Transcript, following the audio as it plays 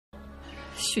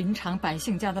寻常百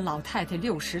姓家的老太太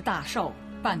60大寿，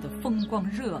办得风光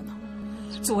热闹，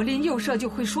左邻右舍就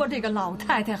会说这个老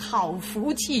太太好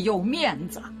福气有面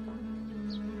子。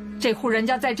这户人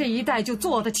家在这一代就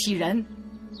做得起人。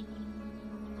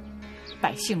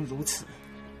百姓如此，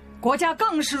国家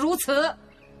更是如此。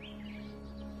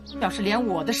要是连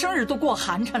我的生日都过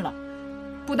寒碜了，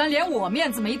不但连我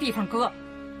面子没地方搁，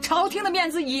朝廷的面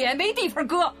子也没地方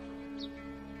搁，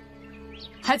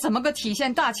还怎么个体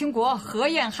现大清国和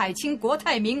晏海清、国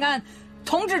泰民安、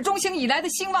同治中兴以来的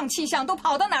兴旺气象都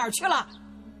跑到哪儿去了？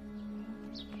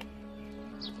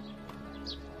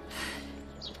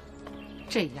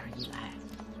这样一来，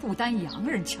不单洋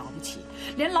人瞧不起，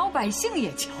连老百姓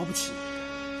也瞧不起。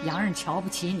洋人瞧不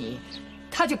起你，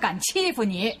他就敢欺负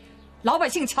你；老百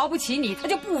姓瞧不起你，他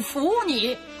就不服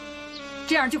你。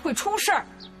这样就会出事儿，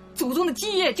祖宗的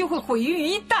基业就会毁于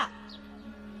一旦。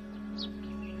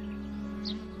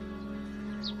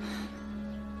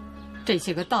这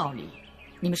些个道理，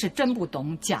你们是真不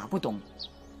懂假不懂，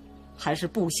还是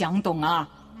不想懂啊？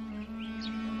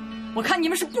我看你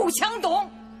们是不想懂。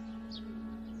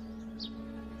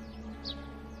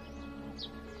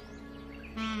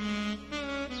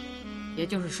也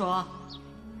就是说，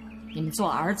你们做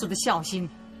儿子的孝心，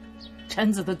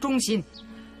臣子的忠心，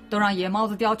都让野猫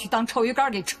子叼去当臭鱼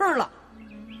干给吃了。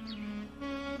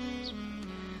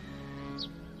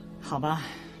好吧，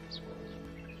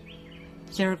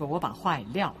今儿个我把话也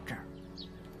撂这儿。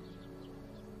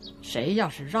谁要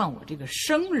是让我这个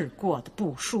生日过得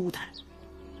不舒坦，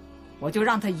我就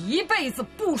让他一辈子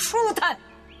不舒坦。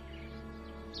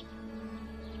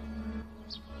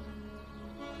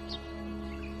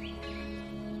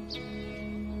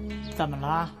怎么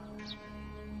了？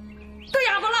对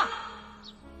哑巴了？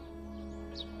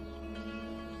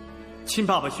亲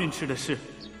爸爸训斥的是，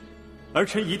儿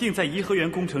臣一定在颐和园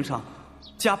工程上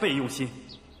加倍用心。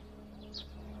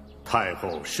太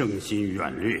后圣心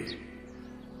远虑，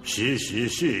时时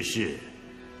事事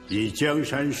以江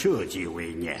山社稷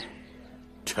为念，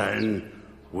臣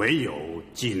唯有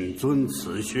谨遵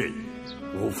此训，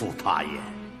无负他言。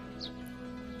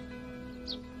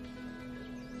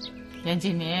严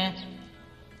继民，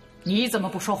你怎么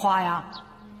不说话呀？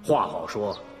话好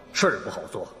说，事儿不好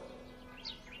做。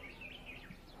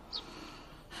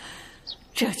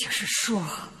这就是说，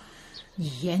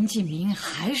你严继民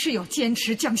还是要坚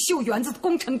持将修园子的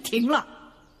工程停了。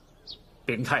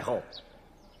禀太后，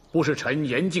不是臣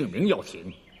严敬明要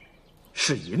停，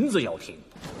是银子要停。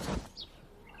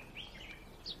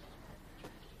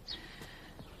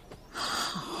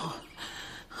好，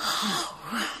好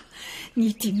啊，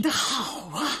你顶得好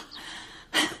啊！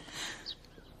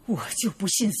我就不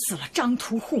信死了张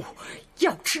屠户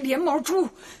要吃连毛猪，你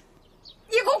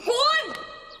给我滚！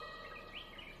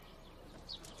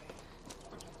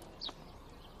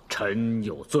臣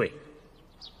有罪，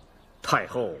太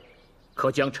后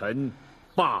可将臣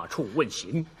罢黜问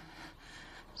刑，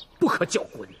不可叫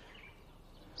滚，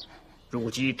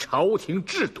辱及朝廷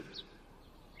制度。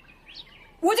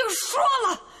我就说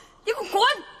了，你给我滚！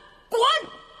滚！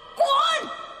滚！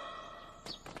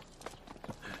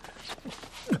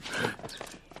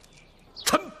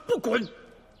臣不滚，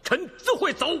臣自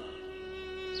会走。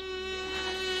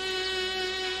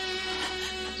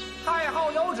太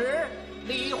后有旨，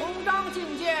李鸿章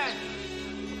觐见。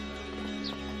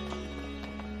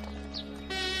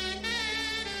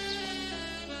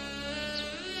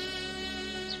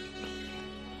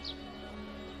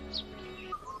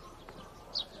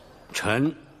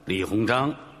臣李鸿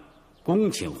章，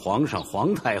恭请皇上、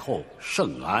皇太后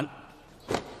圣安。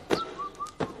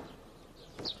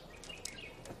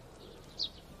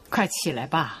快起来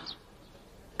吧，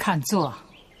看座。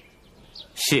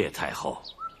谢太后。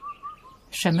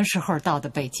什么时候到的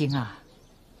北京啊？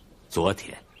昨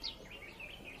天。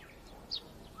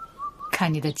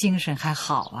看你的精神还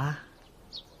好啊。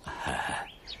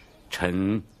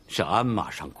臣是鞍马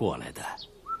上过来的，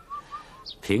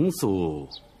平素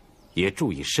也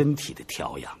注意身体的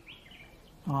调养。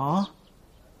哦，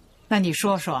那你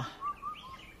说说。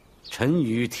臣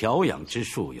于调养之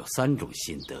术有3种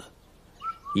心得，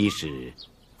一是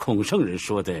孔圣人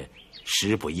说的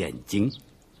食不厌精，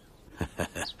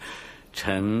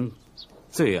臣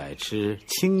最爱吃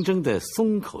清蒸的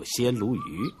松口鲜鲈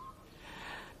鱼，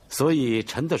所以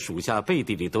臣的属下背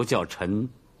地里都叫臣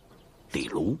李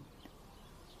卢。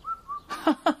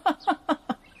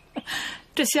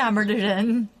这下面的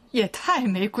人也太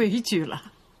没规矩了。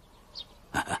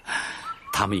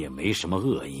他们也没什么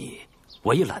恶意，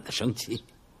我也懒得生气。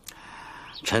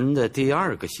臣的第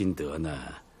2个心得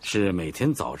呢，是每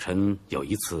天早晨有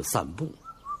一次散步，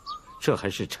这还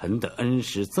是臣的恩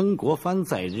师曾国藩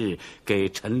在日给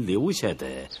臣留下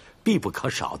的必不可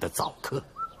少的早课。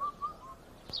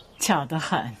巧得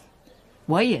很，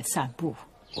我也散步，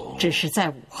只是在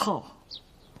午后。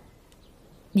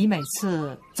你每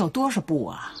次走多少步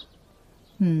啊？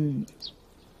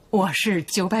我是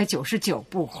999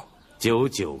步。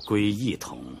99归一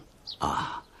统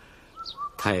啊！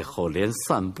太后连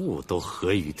散步都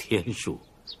合于天数，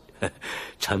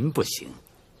臣不行，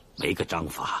没个章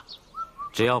法，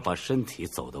只要把身体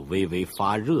走得微微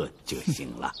发热就行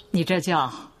了。你这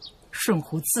叫顺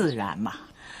乎自然嘛。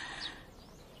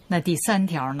那第3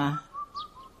条呢？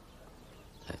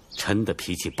臣的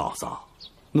脾气暴躁，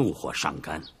怒火伤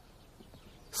肝，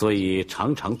所以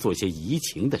常常做些怡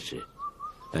情的事，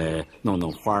弄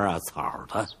弄花啊草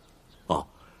的。哦，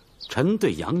臣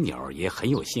对养鸟也很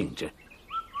有兴致。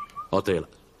哦，对了，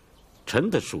臣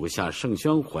的属下盛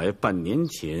宣怀半年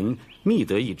前觅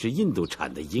得一只印度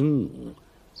产的鹦鹉，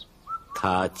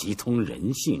它极通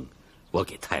人性，我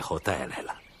给太后带来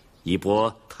了，以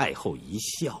博太后一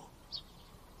笑。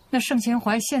那盛宣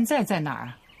怀现在在哪儿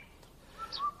啊？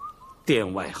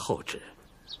殿外候旨。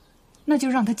那就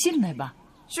让他进来吧。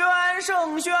宣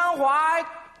盛宣怀。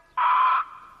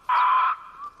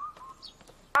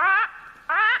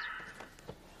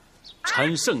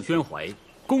臣盛宣怀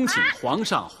恭请皇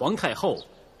上、皇太后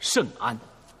圣安。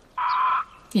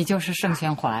你就是盛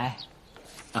宣怀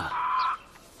啊？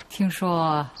听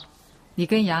说你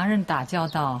跟洋人打交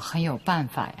道很有办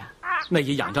法呀？那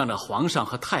也仰仗着皇上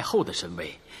和太后的神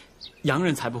威，洋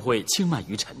人才不会轻慢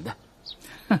于臣的。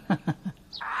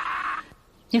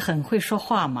你很会说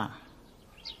话嘛，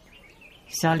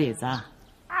小李子。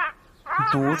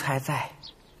奴才在。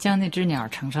将那只鸟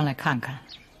呈上来看看。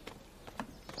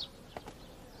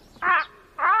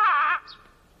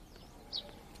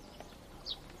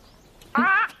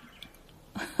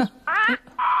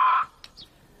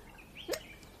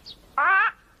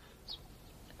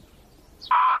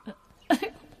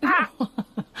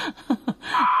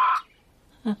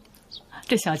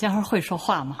这小家伙会说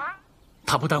话吗？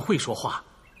他不但会说话，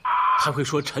还会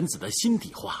说臣子的心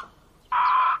底话。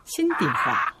心底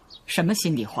话？什么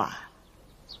心底话？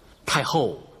太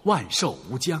后万寿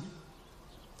无疆。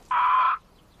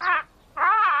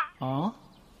哦，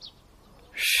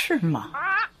是吗？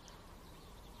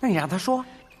那你让他说，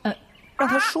让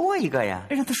他说一个呀。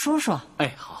让他说说。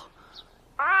哎，好。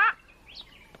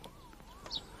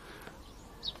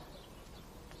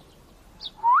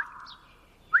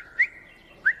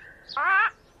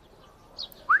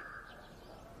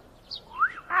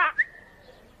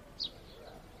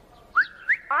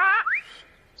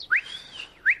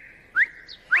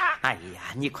哎呀，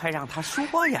你快让他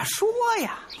说呀，说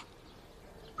呀！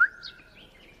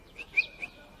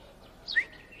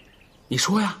你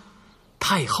说呀，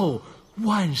太后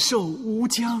万寿无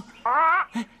疆。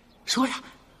哎，说呀，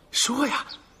说呀，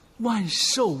万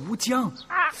寿无疆。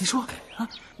你说啊，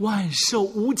万寿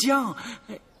无疆。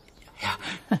哎呀，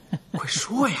快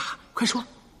说呀，快说！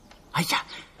哎呀，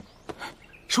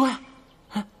说呀，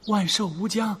万寿无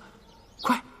疆，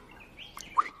快！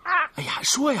哎呀，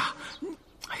说呀！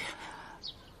哎呀，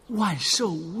万寿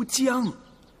无疆，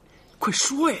快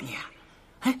说呀你！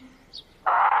哎，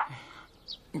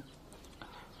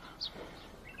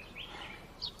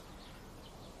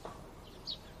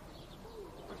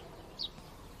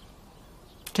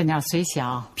这鸟虽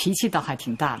小，脾气倒还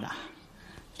挺大的。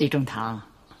李仲堂，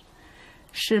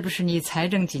是不是你财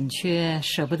政紧缺，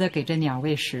舍不得给这鸟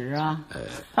喂食啊？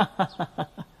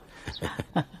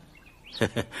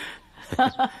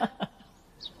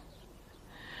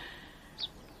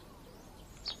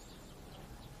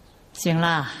行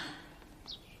了，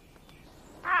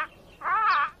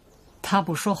他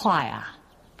不说话呀，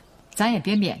咱也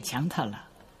别勉强他了。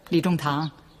李仲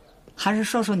堂，还是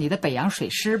说说你的北洋水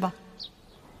师吧。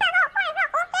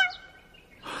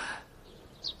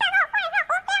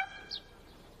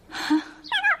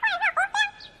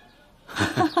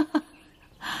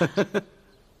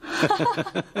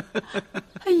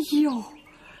哎呦，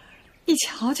你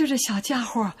瞧瞧这小家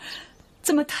伙，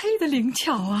怎么忒的灵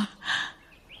巧啊！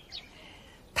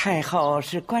太后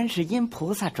是观世音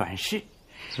菩萨转世，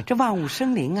这万物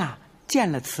生灵啊，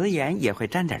见了慈颜也会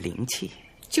沾点灵气。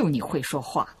就你会说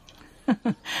话，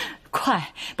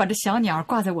快把这小鸟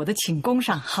挂在我的寝宫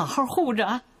上，好好护着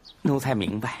啊！奴才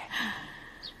明白。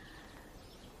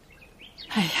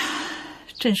哎呀，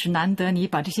真是难得你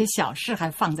把这些小事还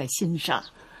放在心上。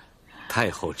太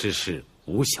后之事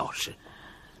无小事。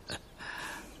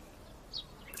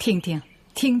听听，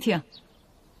听听，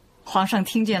皇上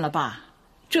听见了吧？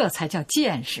这才叫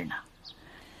见识呢。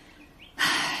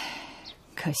唉，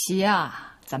可惜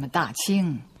啊，咱们大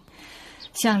清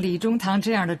像李中堂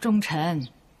这样的忠臣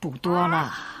不多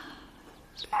了。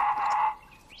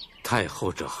太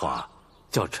后这话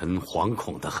叫臣惶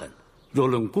恐得很。若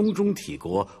论宫中体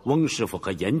国，翁师傅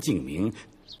和严敬明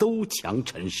都强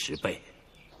臣10倍。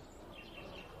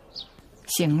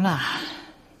行了，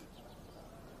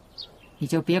你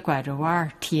就别拐着弯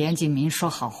儿替严敬明说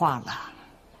好话了。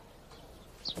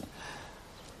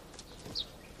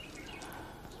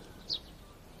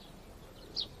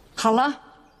好了，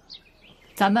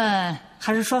咱们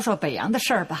还是说说北洋的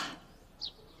事儿吧。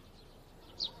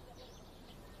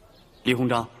李鸿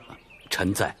章，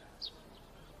臣在。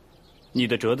你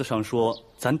的折子上说，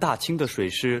咱大清的水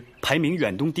师排名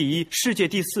远东第1，世界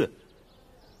第4，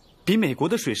比美国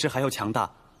的水师还要强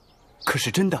大，可是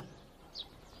真的？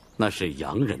那是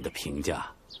洋人的评价。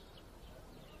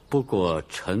不过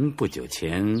臣不久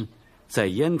前在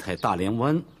烟台大连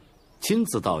湾，亲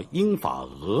自到英法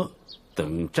俄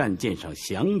等战舰上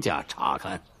详加查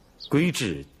看，规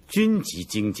制军级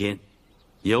精尖。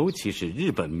尤其是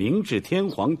日本明治天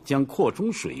皇将扩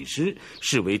充水师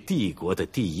视为帝国的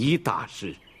第1大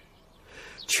事，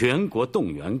全国动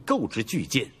员购置巨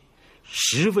舰，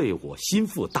实为我心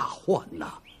腹大患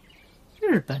呐。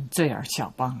日本罪而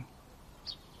效邦，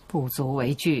不足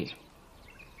为惧。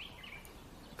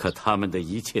可他们的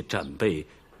一切战备，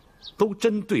都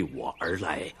针对我而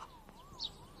来呀。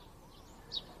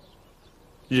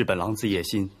日本狼子野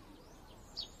心，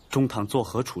中堂作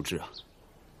何处置啊？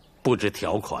不知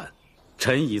条款，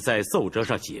臣已在奏折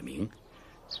上写明。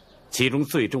其中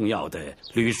最重要的，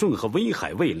旅顺和威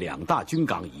海卫2大军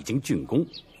港已经竣工，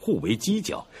互为犄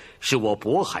角，使我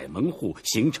渤海门户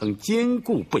形成坚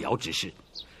固不摇之势。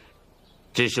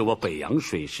只是我北洋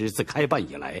水师自开办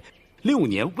以来，6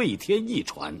年未添一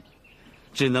船，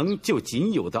只能就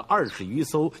仅有的20余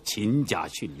艘勤加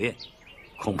训练，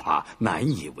恐怕难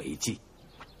以为继。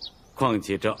况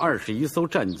且这21艘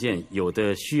战舰，有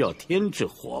的需要添置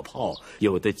火炮，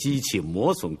有的机器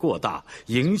磨损过大，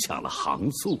影响了航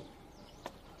速。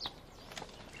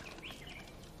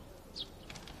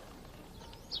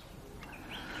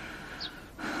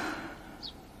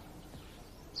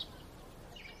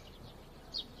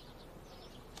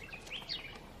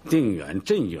定远、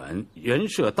镇远原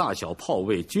设大小炮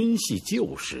位均系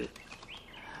旧式，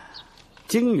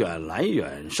经远、来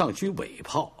远尚需尾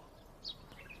炮。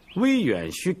威远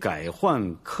需改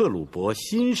换克虏伯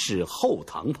新式后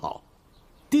膛炮，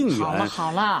定远好了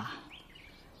好了，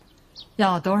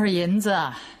要多少银子，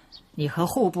你和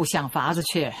户部想法子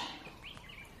去。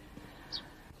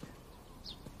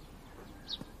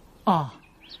哦，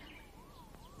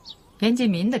严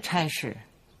敬民的差事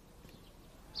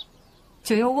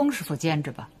就由翁师傅兼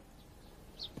着吧。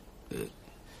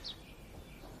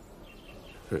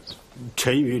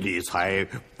臣与理财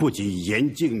不及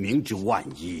严敬明之万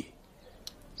一。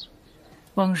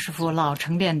翁师傅老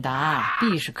成练达，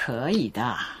必是可以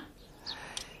的。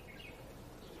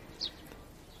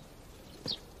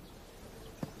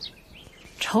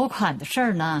筹款的事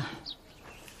儿呢，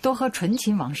多和纯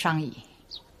亲王商议。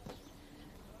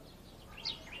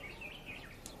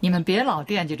你们别老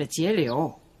惦记着节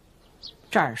流，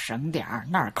这儿省点儿，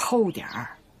那儿抠点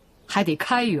儿，还得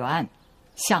开源。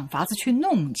想法子去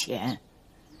弄钱。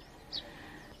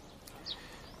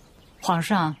皇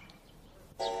上，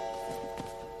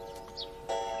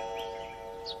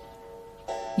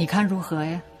你看如何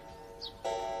呀？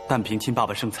但凭亲爸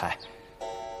爸圣裁。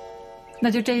那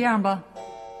就这样吧。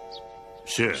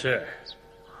是。是。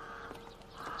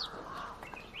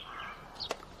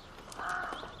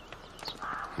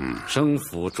生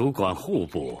府主管户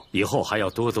部，以后还要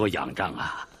多多仰仗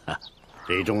啊。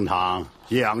李中堂，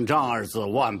仰仗2字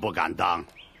万不敢当。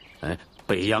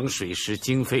北洋水师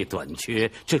经费短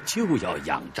缺，这就要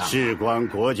仰仗。事关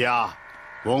国家，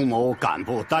翁某敢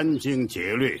不殚精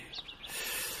竭虑。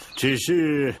只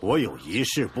是我有一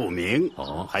事不明，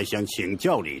还想请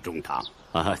教李中堂。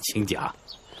请讲。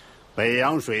北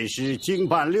洋水师经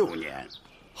办6年，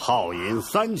耗银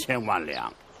3000万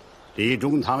两。李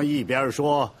中堂一边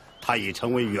说他已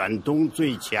成为远东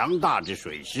最强大之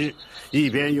水师，一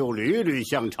边又屡屡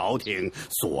向朝廷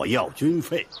索要军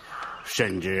费，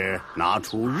甚至拿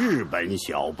出日本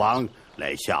小邦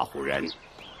来吓唬人。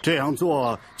这样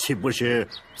做岂不是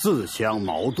自相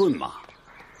矛盾吗？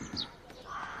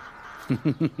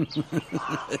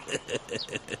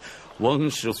翁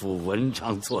师傅文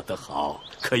章做得好，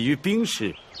可于兵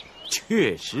事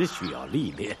确实需要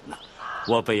历练呐。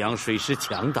我北洋水师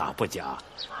强大不假，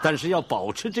但是要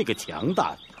保持这个强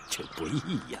大却不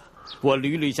易呀。我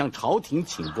屡屡向朝廷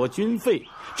请拨军费，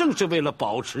正是为了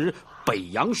保持北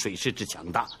洋水师之强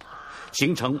大，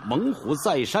形成猛虎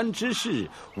在山之势，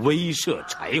威慑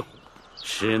柴虎。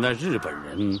使那日本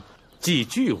人既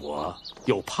惧我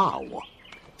又怕我，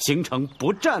形成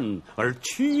不战而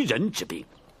屈人之兵。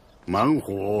猛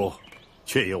虎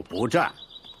却又不战，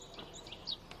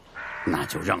那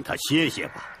就让他歇歇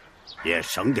吧，也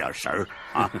省点神儿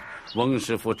啊。翁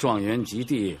师傅状元及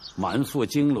第，满腹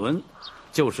经纶，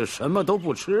就是什么都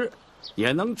不吃，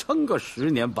也能撑个10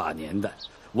年8年的。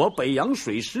我北洋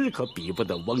水师可比不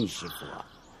得翁师傅啊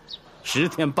，10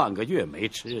天半个月没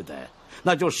吃的，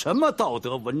那就什么道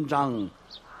德文章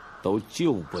都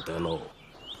救不得喽，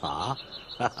啊！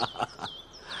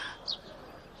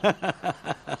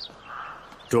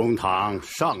中堂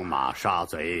上马杀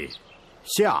贼，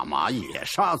下马也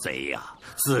杀贼呀，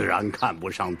自然看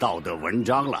不上道德文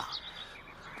章了。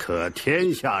可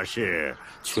天下事，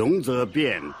穷则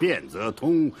变，变则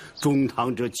通。中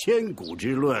堂这千古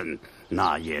之论，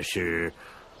那也是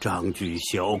张居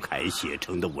小楷写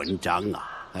成的文章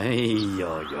啊！哎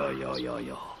呦，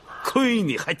亏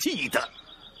你还记得，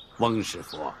翁师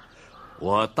傅，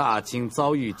我大清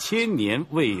遭遇1000年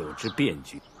未有之变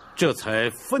局，这才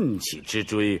奋起直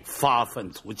追，发愤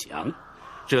图强，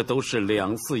这都是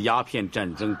2次鸦片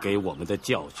战争给我们的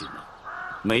教训啊！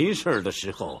没事的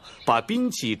时候，把兵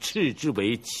器斥之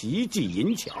为奇技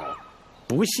淫巧，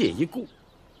不屑一顾；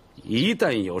一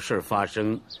旦有事发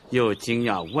生，又惊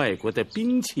讶外国的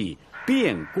兵器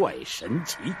变怪神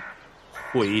奇，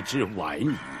悔之晚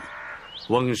矣。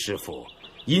翁师傅，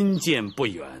阴间不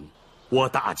远，我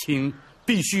大清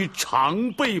必须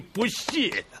常备不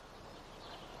懈。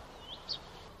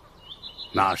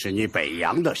那是你北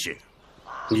洋的事，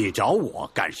你找我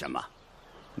干什么？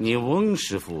你翁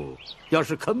师傅要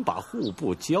是肯把户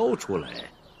部交出来，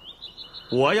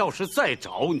我要是再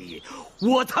找你，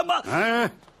我他妈……哎，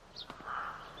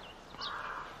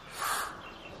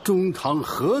中堂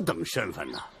何等身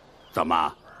份呢？怎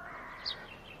么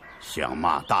想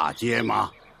骂大街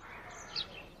吗？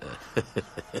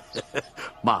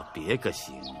骂别个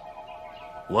行，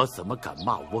我怎么敢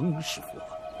骂翁师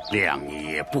傅？谅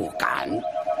也不敢。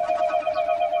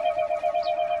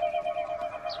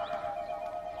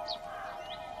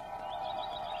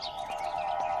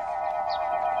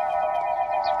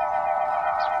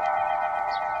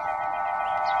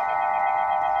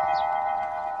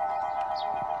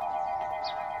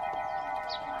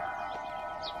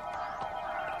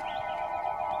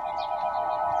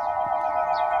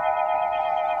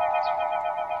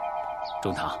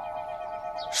中堂，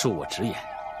恕我直言，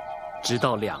直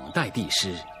到2代帝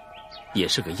师，也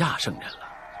是个亚圣人了。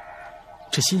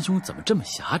这心胸怎么这么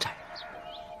狭窄？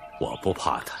我不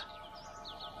怕他，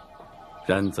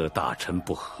然则大臣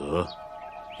不和，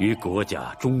于国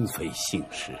家终非幸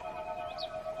事。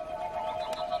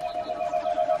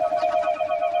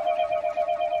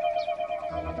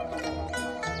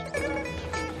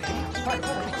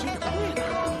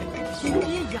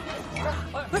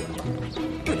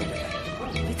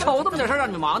瞅这么点事让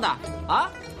你们忙的啊！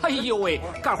哎呦喂，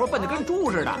干活笨得跟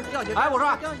猪似的。哎，我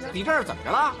说你这是怎么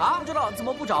着了啊？不知道，怎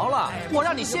么不着了？我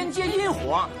让你先接阴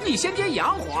火，你先接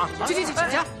阳火。行，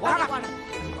我看看。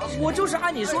我就是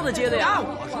按你说的接的呀。按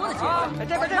我说的接的，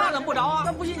这边那怎么不着啊？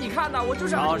那不信你看呐，我就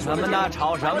是。吵什么呢？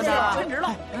吵什么呢？伸直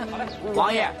了。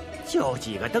王爷，就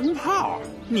几个灯泡，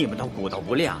你们都骨头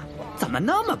不亮，怎么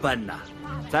那么笨呢？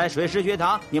在水师学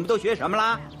堂，你们都学什么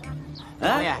了？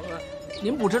王爷，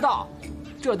您不知道。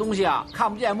这东西啊，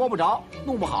看不见摸不着，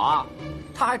弄不好啊，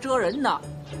它还蜇人呢。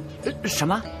什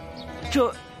么？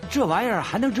这玩意儿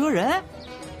还能蜇人？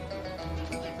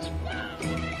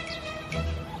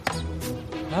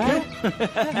哎，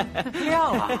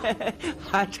亮了，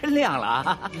还真亮了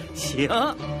啊！行，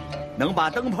能把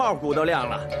灯泡骨头亮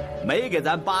了，没给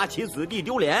咱八旗子弟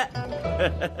丢脸。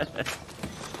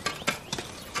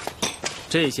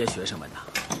这些学生们呐，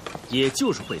也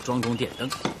就是会装电灯。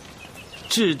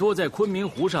至多在昆明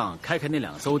湖上开那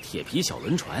2艘铁皮小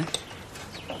轮船，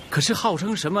可是号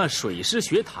称什么水师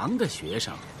学堂的学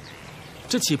生，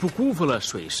这岂不辜负了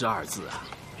水师2字啊？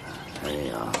哎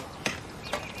呀，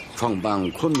创办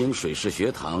昆明水师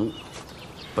学堂，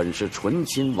本是醇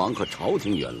亲王和朝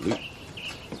廷远虑，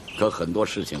可很多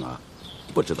事情啊，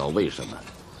不知道为什么，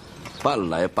办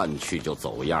来办去就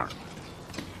走样了。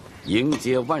迎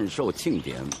接万寿庆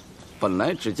典，本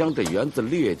来只将这园子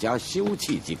略加修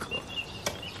葺即可。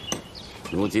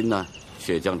如今呢，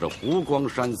却将这湖光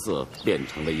山色变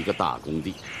成了一个大工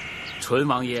地。淳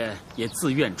王爷也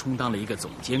自愿充当了一个总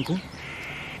监工。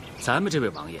咱们这位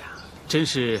王爷啊，真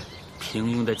是平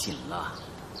庸的紧了。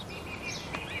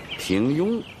平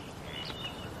庸？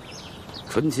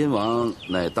醇亲王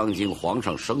乃当今皇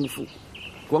上生父，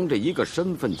光这一个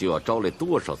身份就要招来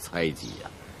多少猜忌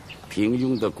呀！平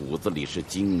庸的骨子里是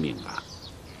精明啊。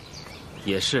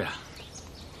也是啊，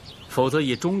否则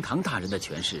以中堂大人的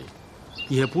权势，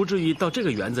也不至于到这个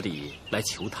园子里来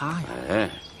求他呀。哎，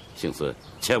姓孙，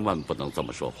千万不能这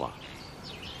么说话，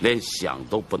连想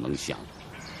都不能想。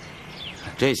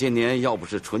这些年要不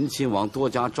是醇亲王多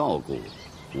加照顾，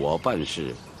我办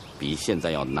事比现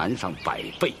在要难上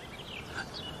100倍。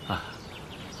啊，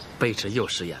卑职又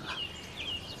失言了。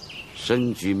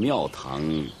身居庙堂，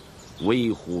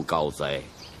微乎高哉，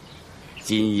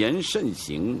谨言慎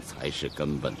行才是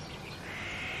根本。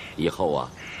以后啊，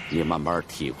你慢慢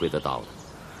体会得到的。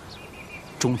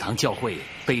中堂教诲，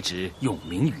卑职永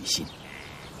铭于心。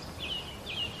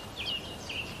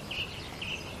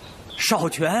少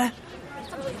权，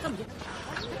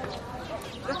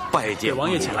拜见王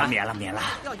爷，请来。免了。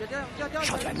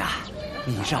少权呐，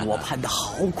你让我盼得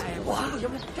好苦啊！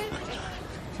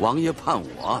王爷盼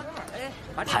我，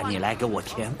盼你来给我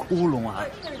填窟窿啊！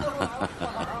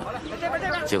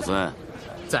姓孙，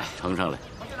在呈上来。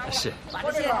是。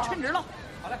称职喽。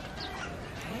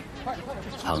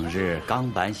曾日钢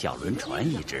板小轮船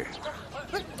1只，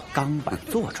钢板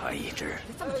坐船1只，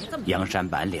洋山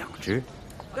板2只，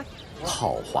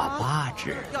炮花8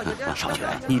只。少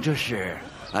权，你这是？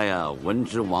哎呀，闻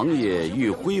知王爷欲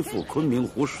恢复昆明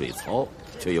湖水操，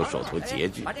却又手头拮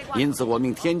据，因此我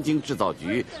命天津制造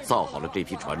局造好了这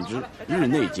批船只，日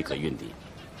内即可运抵。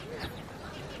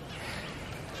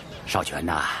少权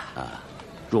呐，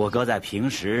若搁在平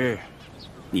时，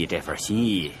你这份心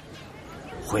意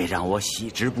会让我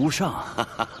喜之不胜。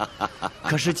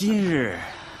可是今日，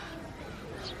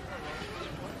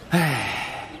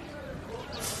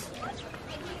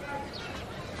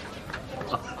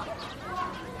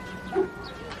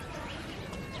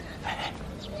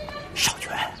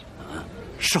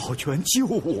少权救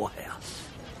我呀！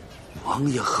王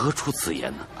爷何出此言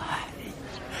呢？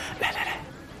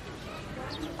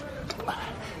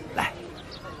来，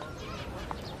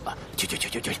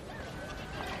去！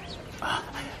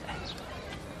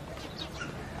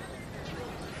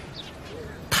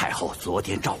太后昨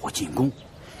天召我进宫，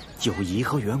就颐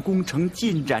和园工程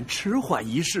进展迟缓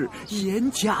一事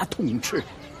严加痛斥，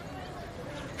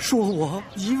说我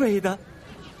一味的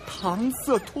搪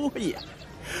塞拖延。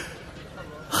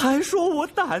还说我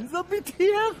胆子比天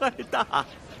还大。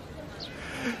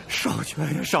少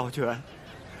权呀，少权，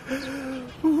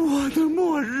我的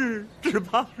末日只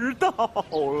怕是到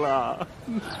了。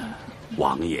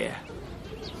王爷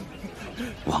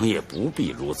不必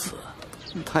如此。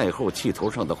太后气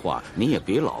头上的话，你也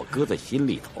别老搁在心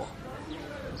里头。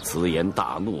此言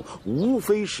大怒，无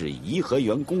非是颐和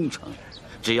园工程，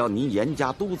只要您严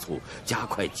加督促，加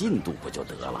快进度不就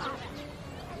得了？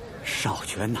少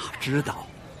权哪知道，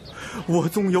我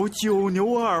纵有9牛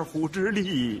2虎之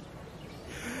力，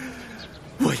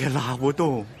我也拉不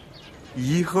动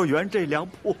颐和园这辆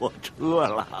破车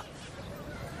了。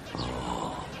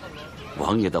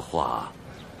王爷的话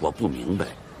我不明白。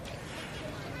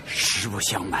实不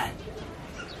相瞒，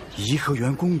颐和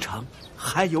园工程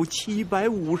还有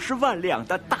750万两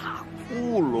的大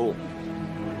窟窿。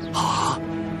啊！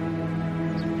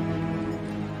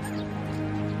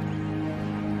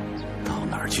到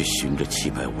哪儿去寻这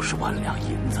750万两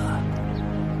银子？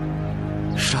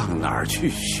上哪儿去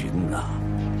寻呢？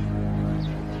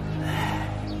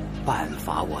办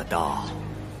法我倒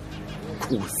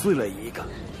苦思了一个，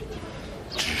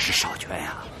只是少权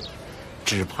呀，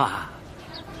只怕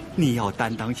你要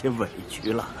担当些委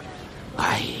屈了。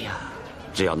哎呀，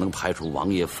只要能排除王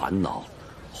爷烦恼，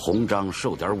鸿章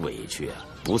受点委屈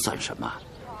不算什么。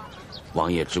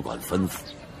王爷只管吩咐。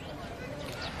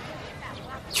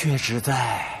却只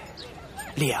在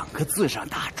2个字上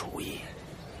打主意。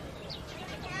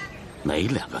哪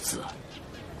2个字？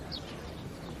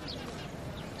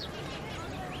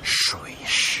水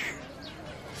师。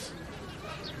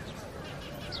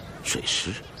水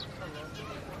师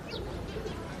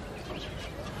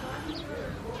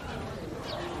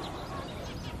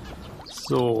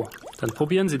？So, dann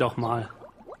probieren Sie doch mal.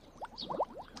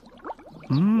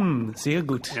 Sehr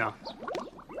gut. Ja.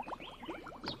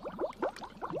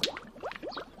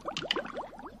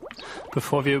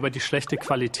 Bevor wir über die schlechte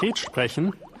Qualität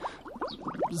sprechen,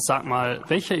 sag mal,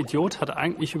 welcher Idiot hat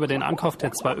eigentlich über den Ankauf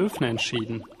der 2 Öfen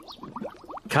entschieden?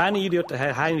 Kein Idiot,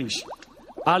 Herr Heinrich.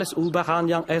 Alles über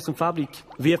Hanyang Eisenfabrik,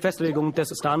 wie Festlegung des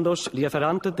Standorts,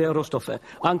 Lieferanten der Rohstoffe,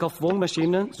 Ankauf von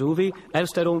Maschinen sowie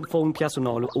Erstellung von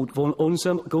Personal und von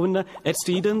unserem Gouverneur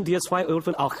erzielen die 2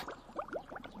 Öfen auch.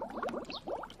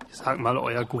 Sag mal,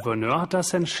 euer Gouverneur hat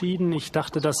das entschieden? Ich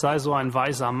dachte, das sei so ein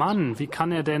weiser Mann. Wie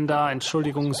kann er denn da,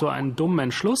 Entschuldigung, so einen dummen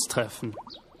Entschluss treffen?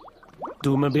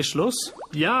 Dummer Beschluss?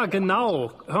 Ja,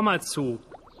 genau. Hör mal zu.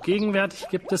 Gegenwärtig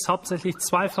gibt es hauptsächlich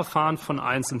 2 Verfahren von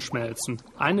Eisenschmelzen.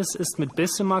 Eines ist mit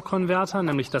Bessemer-Konverter,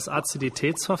 nämlich das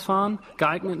Aziditätsverfahren,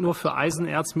 geeignet nur für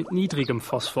Eisenerz mit niedrigem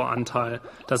Phosphoranteil.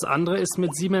 Das andere ist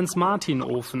mit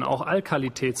Siemens-Martin-Ofen, auch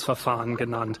Alkalitätsverfahren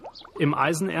genannt. Im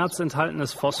Eisenerz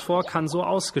enthaltenes Phosphor kann so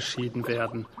ausgeschieden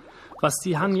werden. Was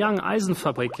die Hanyang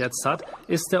Eisenfabrik jetzt hat,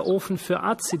 ist der Ofen für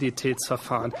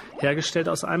Aziditätsverfahren, hergestellt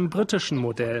aus einem britischen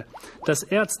Modell. Das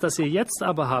Erz, das ihr jetzt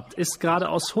aber habt, ist gerade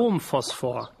aus hohem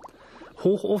Phosphor.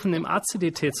 Hochofen im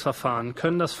Aziditätsverfahren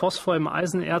können das Phosphor im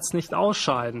Eisenerz nicht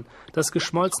ausscheiden. Das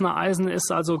geschmolzene Eisen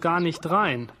ist also gar nicht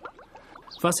rein.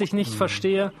 Was ich nicht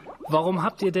verstehe, warum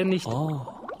habt ihr denn nicht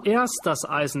erst das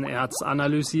Eisenerz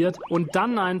analysiert und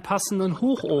dann einen passenden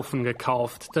Hochofen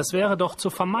gekauft? Das wäre doch zu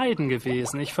vermeiden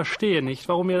gewesen. Ich verstehe nicht,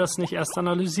 warum ihr das nicht erst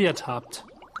analysiert habt.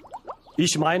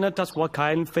 Ich meine, das war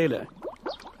kein Fehler.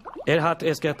 Er hat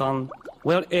es getan,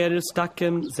 weil er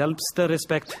starken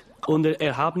Selbstrespekt und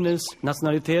erhabenes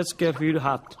Nationalitätsgefühl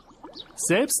hat.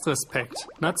 Selbstrespekt,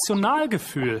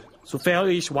 Nationalgefühl. Soviel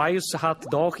ich weiß, hat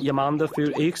doch jemand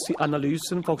für echte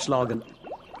Analysen vorgeschlagen.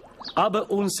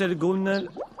 Aber unser Gunnar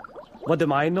war der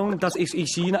Meinung, dass es in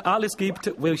China alles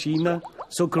gibt, weil China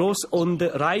so groß und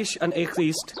reich an echt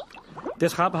ist.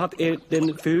 Deshalb hat er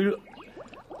den für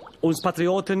uns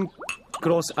Patrioten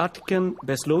großartigen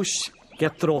Beschluss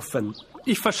getroffen.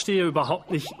 Ich verstehe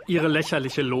überhaupt nicht Ihre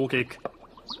lächerliche Logik.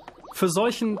 Für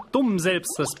solchen dummen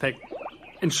Selbstrespekt,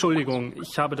 Entschuldigung,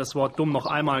 ich habe das Wort dumm noch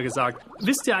einmal gesagt,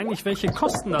 wisst ihr eigentlich, welche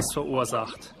Kosten das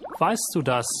verursacht? Weißt du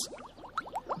das?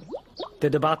 Die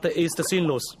Debatte ist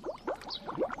sinnlos.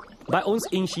 Bei uns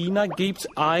in China gibt es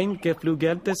ein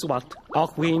geflügeltes Wort,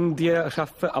 auch wenn die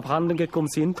Schafe abhanden gekommen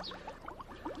sind.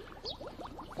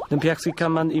 Den Persi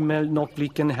kann man immer noch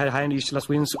flicken, Herr Heinrich. Lass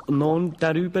uns nun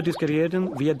darüber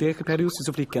diskutieren, wie der Persi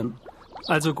zu flicken.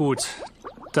 Also gut,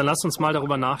 dann lass uns mal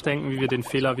darüber nachdenken, wie wir den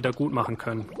Fehler wieder gut machen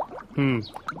können.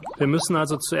 Wir müssen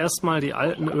also zuerst mal die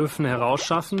alten Öfen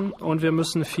herausschaffen und wir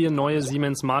müssen 4 neue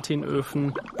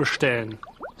Siemens-Martin-Öfen bestellen.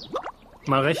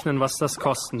 Mal rechnen, was das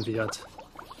kosten wird.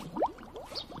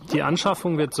 Die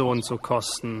Anschaffung wird so und so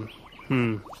kosten.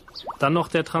 Dann noch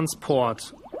der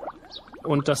Transport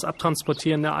und das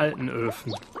Abtransportieren der alten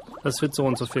Öfen. Das wird so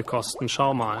und so viel kosten.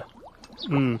 Schau mal.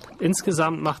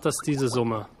 Insgesamt macht das diese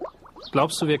Summe.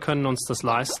 Glaubst du, wir können uns das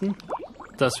leisten?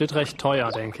 Das wird recht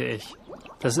teuer, denke ich.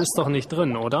 Das ist doch nicht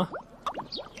drin, oder?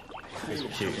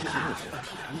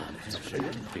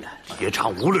 铁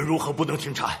厂无论如何不能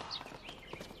停产，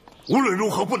无论如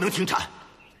何不能停产。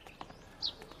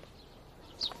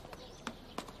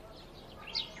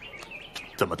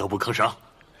怎么都不吭声？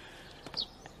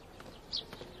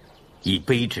以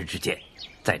卑职之见，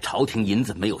在朝廷银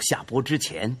子没有下拨之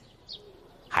前，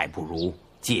还不如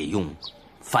借用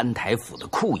藩台府的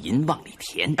库银往里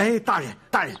填。哎，大人，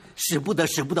大人，使不得，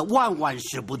使不得，万万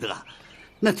使不得！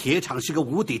那铁厂是个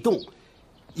无底洞，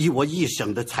以我一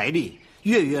省的财力，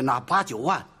月月拿8、9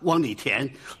万往里填，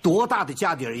多大的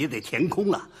家底儿也得填空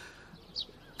了。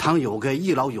倘有个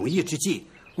一劳永逸之计，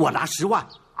我拿10万、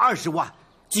20万、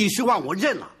几十万，我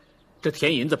认了。这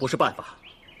填银子不是办法。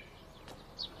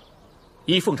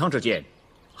依凤昌之见，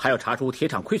还要查出铁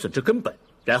厂亏损之根本，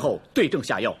然后对症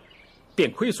下药，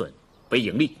变亏损为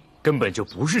盈利。根本就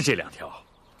不是这2条。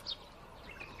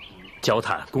焦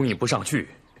炭供应不上去，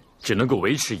只能够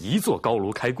维持一座高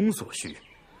炉开工所需。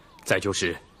再就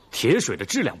是铁水的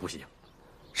质量不行，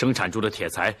生产出的铁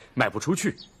材卖不出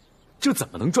去，这怎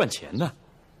么能赚钱呢？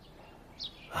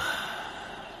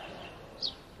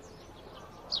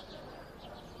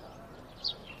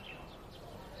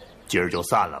今儿就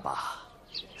散了吧。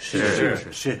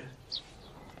是。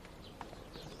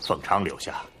凤昌留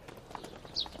下。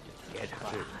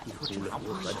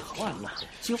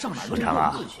凤昌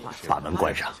啊，把门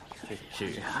关上。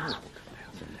是啊。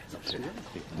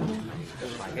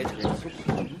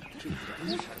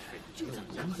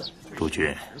诸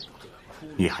君，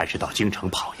你还是到京城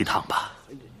跑一趟吧，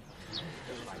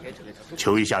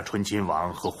求一下醇亲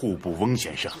王和户部翁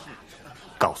先生，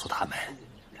告诉他们，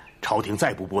朝廷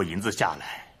再不拨银子下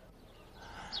来，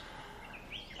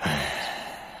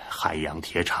海洋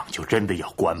铁厂就真的要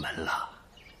关门了。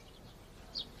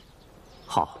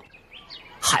好，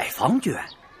海防捐，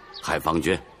海防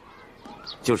捐，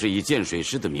就是以建水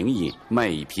师的名义卖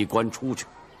一批官出去，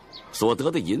所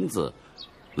得的银子，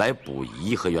来补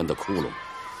颐和园的窟窿。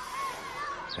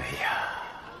哎呀，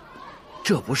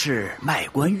这不是卖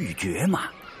官鬻爵吗？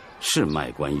是卖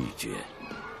官鬻爵，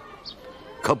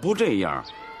可不这样，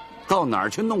到哪儿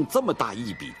去弄这么大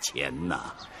一笔钱呢？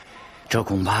这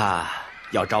恐怕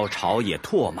要招朝野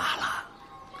唾骂了。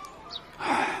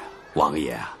哎，王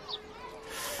爷啊，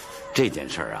这件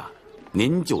事啊，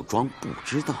您就装不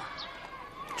知道，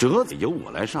折子由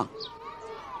我来上。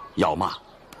要骂，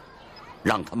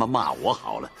让他们骂我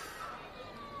好了。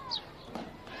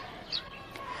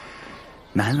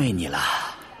难为你了，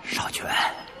少权。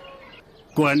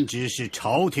官职是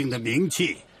朝廷的名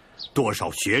器，多少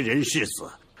学人士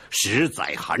死，十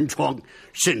载寒窗，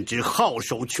甚至好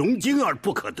守穷经而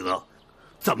不可得，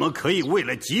怎么可以为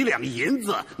了几两银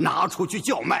子拿出去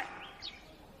叫卖？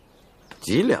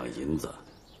几两银子，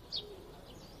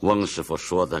翁师傅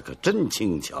说的可真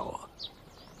轻巧啊！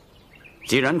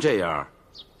既然这样，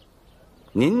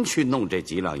您去弄这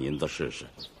几两银子试试。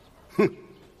哼，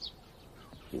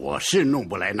我是弄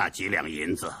不来那几两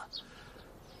银子，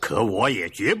可我也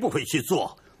绝不会去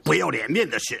做不要脸面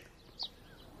的事。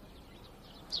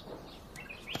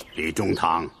李中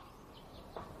堂，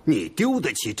你丢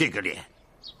得起这个脸，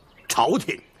朝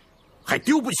廷还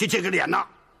丢不起这个脸呢。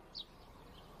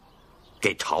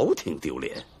给朝廷丢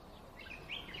脸？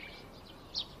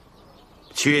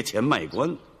缺钱卖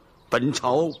官，本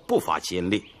朝不乏先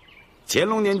例。乾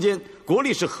隆年间，国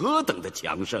力是何等的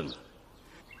强盛啊！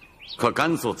可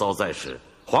甘肃遭灾时，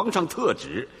皇上特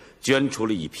旨捐出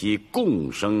了一批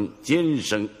贡生、监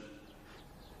生，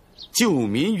救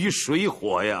民于水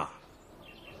火呀。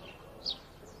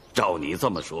照你这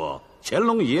么说，乾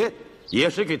隆爷也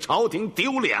是给朝廷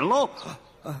丢脸喽？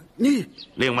你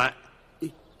另外，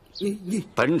你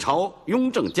本朝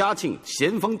雍正、嘉庆、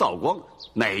咸丰、道光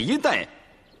哪一代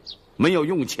没有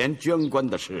用钱捐官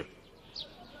的事？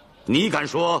你敢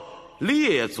说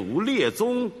列祖列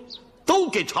宗都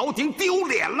给朝廷丢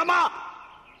脸了吗？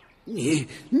你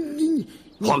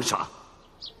皇上，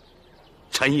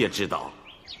臣也知道，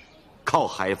靠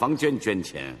海防捐捐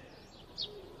钱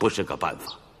不是个办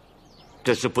法，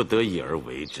这是不得已而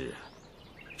为之，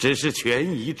只是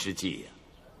权宜之计呀。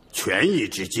权宜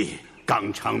之计，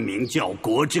纲常明教，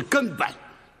国之根本，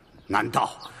难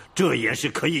道这也是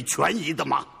可以权宜的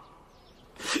吗？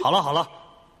好了好了，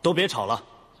都别吵了。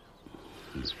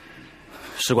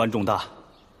事关重大，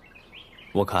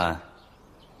我看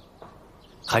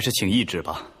还是请懿旨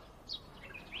吧，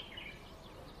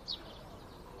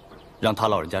让他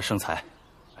老人家生财。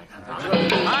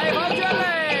海防捐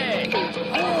嘞，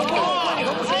户部会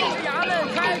同水师衙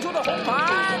门开出的红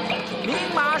盘，明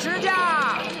码实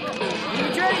价。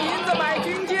你捐银子买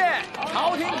军舰，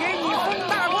朝廷给你封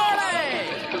大官嘞。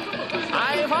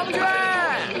海防捐，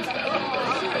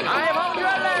海防捐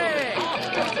嘞，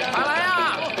快来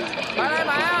呀，快来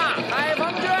买啊！海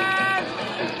防捐，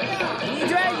你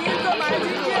捐银子买军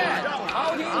舰，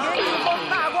朝廷给你封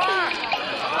大官。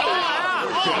快来买啊！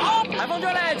好，海防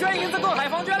捐嘞，捐银子够海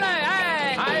防捐嘞，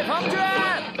哎，海防捐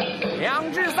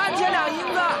，2至3千两银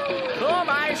子可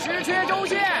买10缺州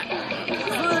县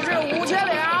，4至5千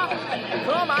两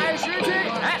可买10缺。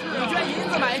哎，你捐银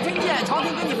子买军舰，朝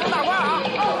廷给你封大官啊！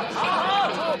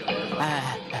好。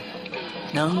哎，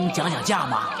能讲讲价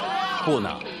吗？不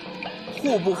能，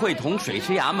户部会同水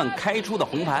师衙门开出的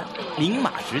红盘，明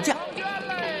码实价。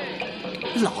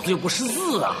老子又不识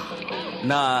字啊！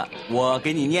那我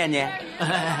给你念念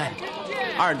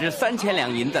：2至3千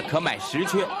两银子可买10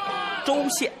缺州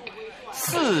县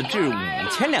，4至5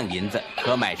千两银子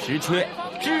可买10缺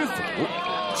知府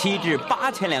，7至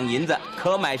8千两银子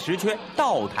可买10缺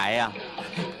道台呀。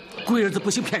龟儿子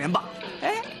不行骗人吧？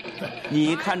哎，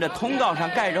你看这通告上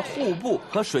盖着户部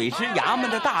和水师衙门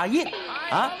的大印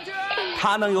啊，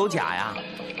他能有假呀？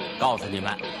告诉你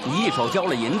们，你一手交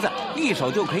了银子，一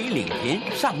手就可以领贫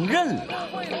上任了。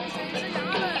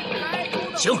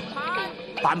行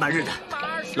，8满日的，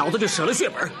老子就舍了血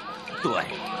本。对，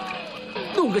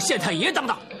弄个县太爷当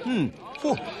当。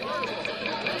嚯，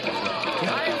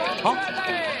好，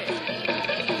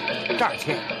这儿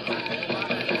去。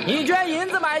你捐银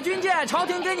子买军舰，朝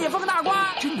廷给你封大官，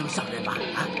真能上任吧？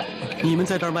啊！你们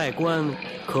在这儿卖官，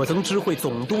可曾知会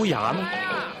总督衙门？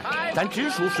咱直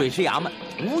属水师衙门，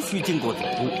无需经过总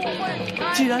督。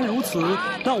既然如此，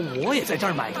那我也在这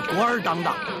儿买个官儿当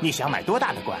当。你想买多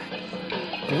大的官？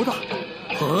不大，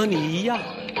和你一样，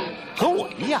和我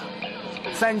一样。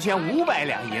3500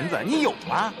两银子，你有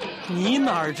吗？你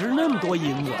哪儿值那么多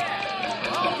银子？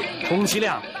充其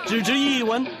量只值1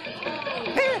文。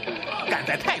敢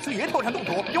在太岁爷头上动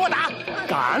土，给我打！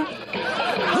敢！给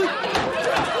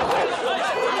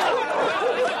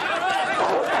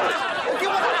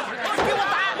我打！给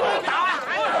我打！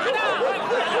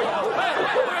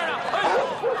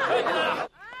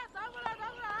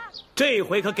这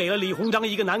回可给了李鸿章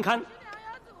一个难堪，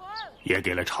也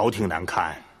给了朝廷难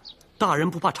堪。大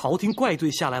人不怕朝廷怪罪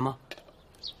下来吗？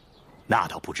那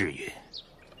倒不至于。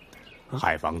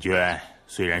海防捐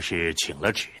虽然是请了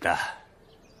旨的，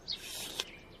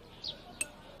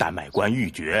但买官鬻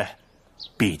爵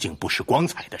毕竟不是光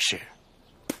彩的事，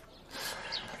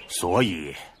所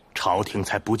以朝廷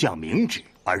才不降明旨，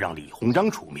而让李鸿章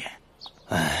出面。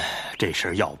这事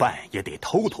儿要办也得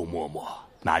偷偷摸摸，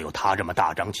哪有他这么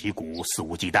大张旗鼓、肆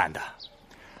无忌惮的？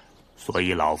所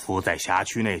以老夫在辖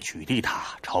区内取缔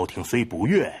他，朝廷虽不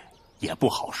悦，也不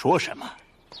好说什么。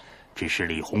只是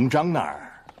李鸿章那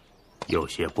儿有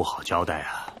些不好交代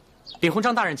啊。李鸿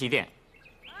章大人几点？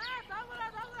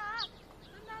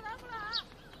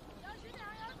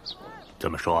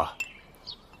怎么说？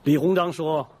李鸿章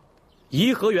说，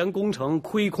颐和园工程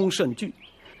亏空甚巨，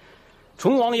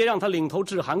崇王爷让他领头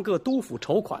致函各督府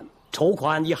筹款，筹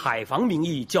款以海防名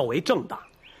义较为正大。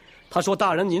他说：“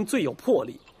大人您最有魄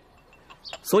力，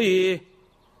所以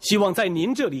希望在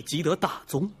您这里积得大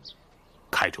宗。”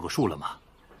开出个数了吗？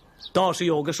倒是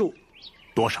有个数。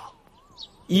多少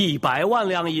？100万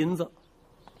两银子。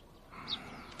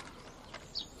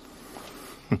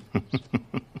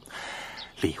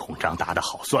李鸿章打得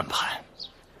好算盘，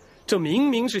这明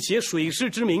明是挟水师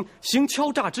之名行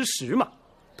敲诈之实嘛！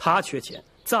他缺钱，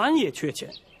咱也缺钱，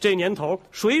这年头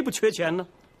谁不缺钱呢？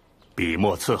笔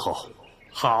墨伺候。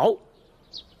好，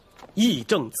义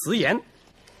正辞严，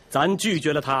咱拒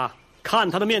绝了他，看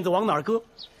他的面子往哪儿搁？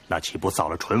那岂不扫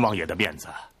了淳王爷的面子？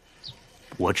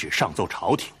我只上奏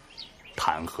朝廷，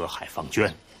弹劾海防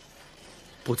捐。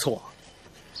不错，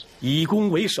以攻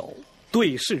为守，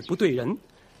对事不对人。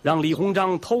让李鸿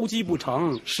章偷鸡不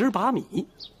成蚀把米。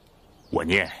我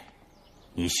念，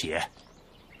你写。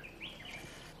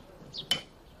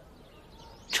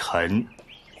臣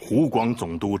湖广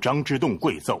总督张之洞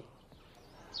贵奏。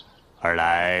尔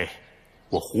来，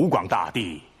我湖广大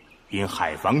地因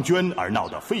海防捐而闹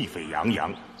得沸沸扬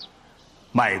扬，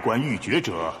卖官鬻爵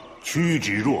者趋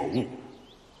之若鹜。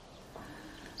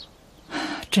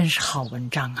真是好文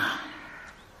章啊！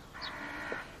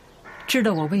知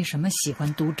道我为什么喜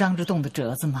欢读张之洞的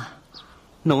折子吗？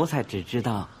奴才只知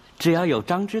道，只要有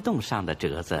张之洞上的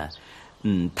折子，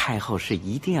太后是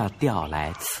一定要调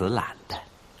来慈览的。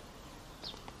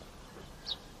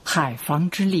海防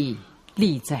之力，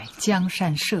利在江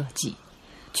山社稷；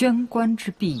捐官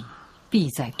之弊，弊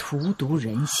在荼毒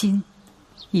人心。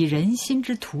以人心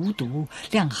之荼毒，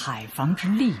量海防之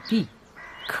利弊，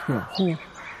可乎？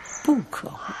不可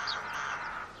乎？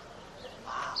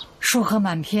书河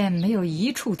满篇，没有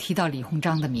一处提到李鸿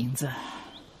章的名字。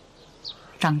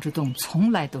张之洞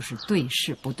从来都是对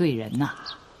事不对人呐，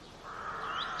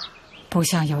不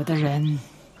像有的人，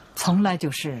从来就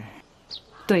是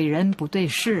对人不对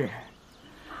事。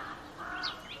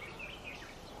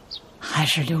还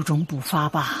是留中补发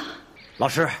吧。老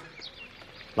师，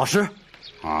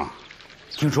啊，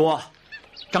听说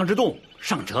张之洞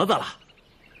上折子了。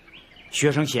学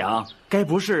生想，该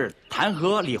不是弹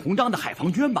劾李鸿章的海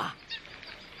防捐吧？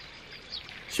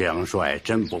蒋帅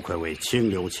真不愧为清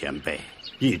流前辈，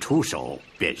一出手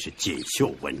便是锦绣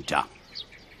文章。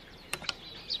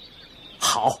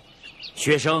好，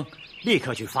学生立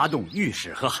刻去发动御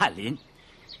史和翰林，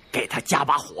给他加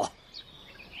把火。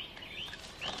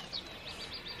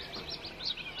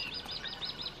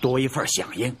多一份响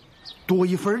应，多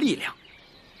一份力量，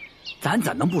咱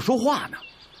怎能不说话呢？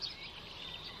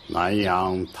南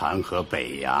洋弹劾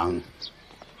北洋，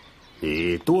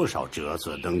你多少折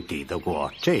子能抵得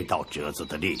过这道折子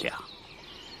的力量？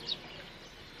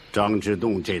张之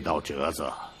洞这道折子，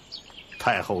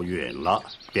太后允了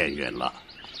便允了，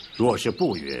若是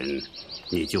不允，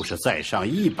你就是再上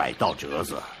100道折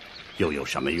子，又有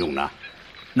什么用呢？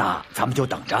那咱们就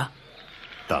等着，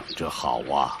等着好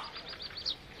啊，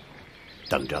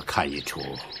等着看一出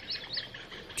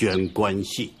捐官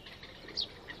戏。